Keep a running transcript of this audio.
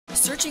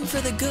searching for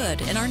the good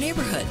in our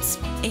neighborhoods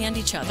and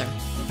each other.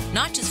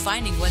 Not just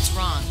finding what's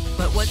wrong,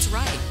 but what's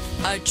right.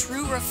 A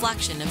true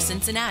reflection of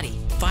Cincinnati.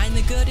 Find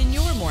the good in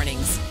your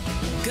mornings.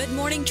 Good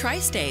Morning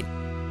Tri-State.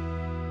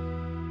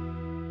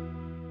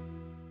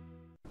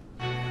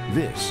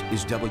 This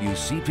is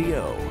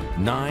WCPO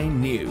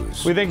 9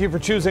 News. We thank you for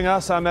choosing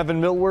us. I'm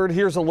Evan Millward.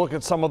 Here's a look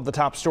at some of the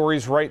top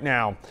stories right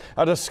now.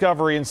 A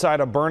discovery inside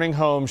a burning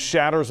home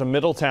shatters a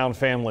Middletown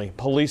family.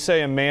 Police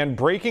say a man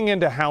breaking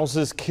into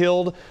houses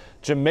killed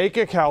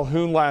Jamaica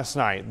Calhoun last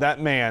night.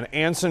 That man,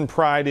 Anson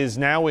Pride, is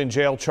now in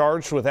jail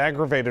charged with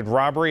aggravated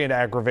robbery and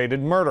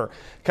aggravated murder.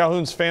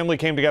 Calhoun's family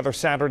came together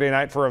Saturday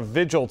night for a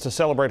vigil to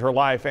celebrate her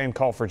life and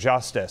call for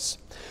justice.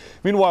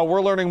 Meanwhile,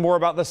 we're learning more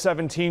about the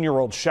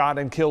 17-year-old shot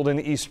and killed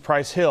in East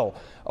Price Hill.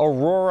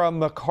 Aurora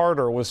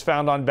McCarter was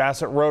found on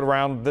Bassett Road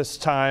around this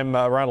time,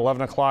 around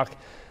 11 o'clock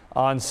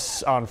on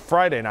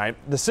Friday night.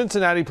 The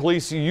Cincinnati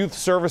Police Youth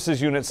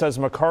Services Unit says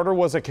McCarter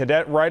was a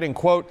cadet, writing,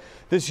 quote,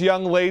 "This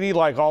young lady,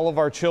 like all of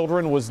our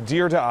children, was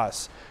dear to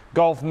us."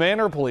 Gulf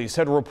Manor Police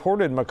had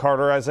reported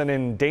McCarter as an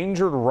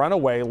endangered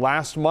runaway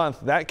last month.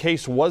 That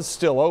case was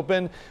still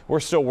open. We're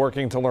still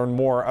working to learn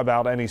more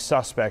about any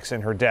suspects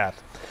in her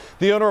death.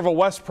 The owner of a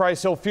West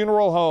Price Hill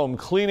funeral home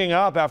cleaning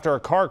up after a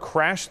car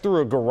crashed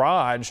through a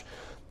garage.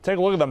 Take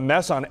a look at the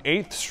mess on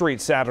 8th Street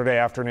Saturday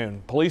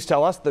afternoon. Police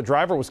tell us the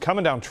driver was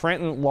coming down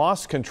Trenton,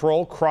 lost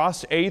control,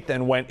 crossed 8th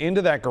and went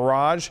into that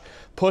garage,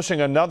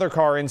 pushing another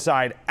car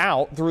inside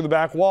out through the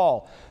back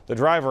wall. The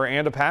driver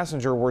and a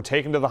passenger were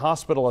taken to the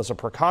hospital as a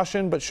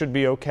precaution, but should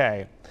be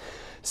okay.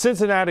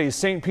 Cincinnati's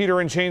St. Peter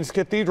and Chains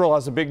Cathedral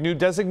has a big new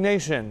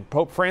designation.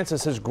 Pope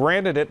Francis has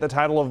granted it the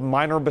title of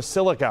Minor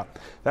Basilica.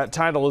 That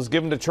title is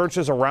given to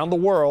churches around the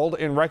world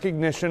in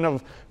recognition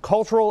of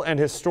cultural and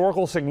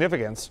historical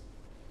significance.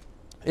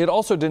 It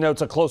also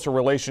denotes a closer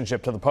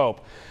relationship to the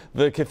Pope.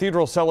 The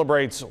cathedral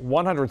celebrates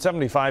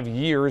 175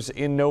 years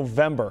in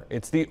November.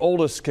 It's the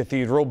oldest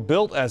cathedral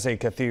built as a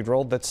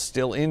cathedral that's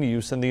still in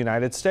use in the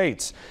United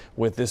States.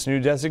 With this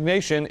new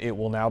designation, it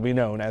will now be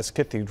known as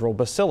Cathedral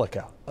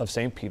Basilica of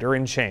St. Peter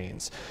in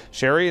Chains.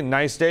 Sherry, a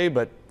nice day,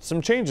 but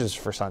some changes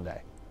for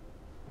Sunday.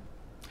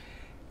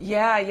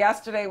 Yeah,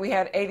 yesterday we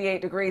had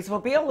 88 degrees. We'll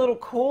be a little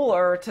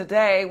cooler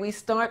today. We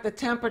start the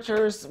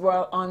temperatures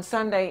on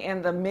Sunday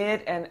in the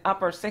mid and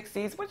upper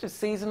 60s, which is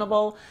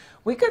seasonable.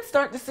 We could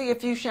start to see a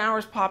few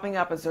showers popping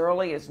up as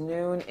early as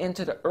noon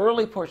into the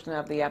early portion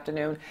of the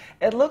afternoon.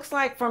 It looks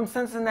like from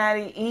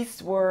Cincinnati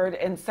eastward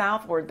and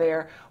southward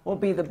there will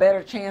be the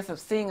better chance of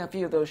seeing a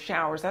few of those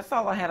showers. That's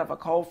all ahead of a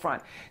cold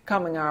front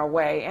coming our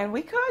way. And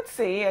we could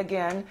see,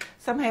 again,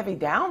 some heavy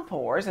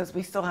downpours as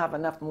we still have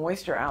enough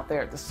moisture out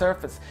there at the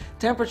surface.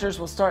 Temperatures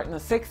will start in the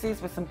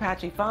 60s with some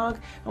patchy fog,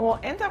 and we'll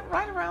end up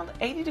right around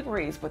 80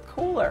 degrees with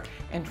cooler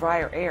and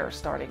drier air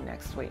starting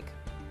next week.